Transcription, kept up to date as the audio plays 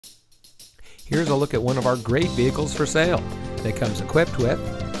Here's a look at one of our great vehicles for sale that comes equipped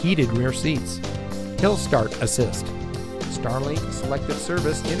with heated rear seats, hill start assist, Starlink selective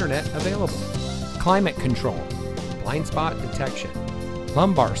service internet available, climate control, blind spot detection,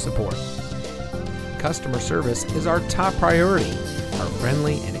 lumbar support. Customer service is our top priority. Our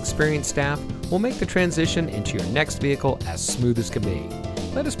friendly and experienced staff will make the transition into your next vehicle as smooth as can be.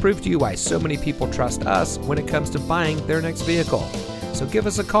 Let us prove to you why so many people trust us when it comes to buying their next vehicle. So give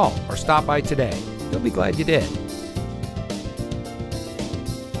us a call or stop by today. You'll be glad you did.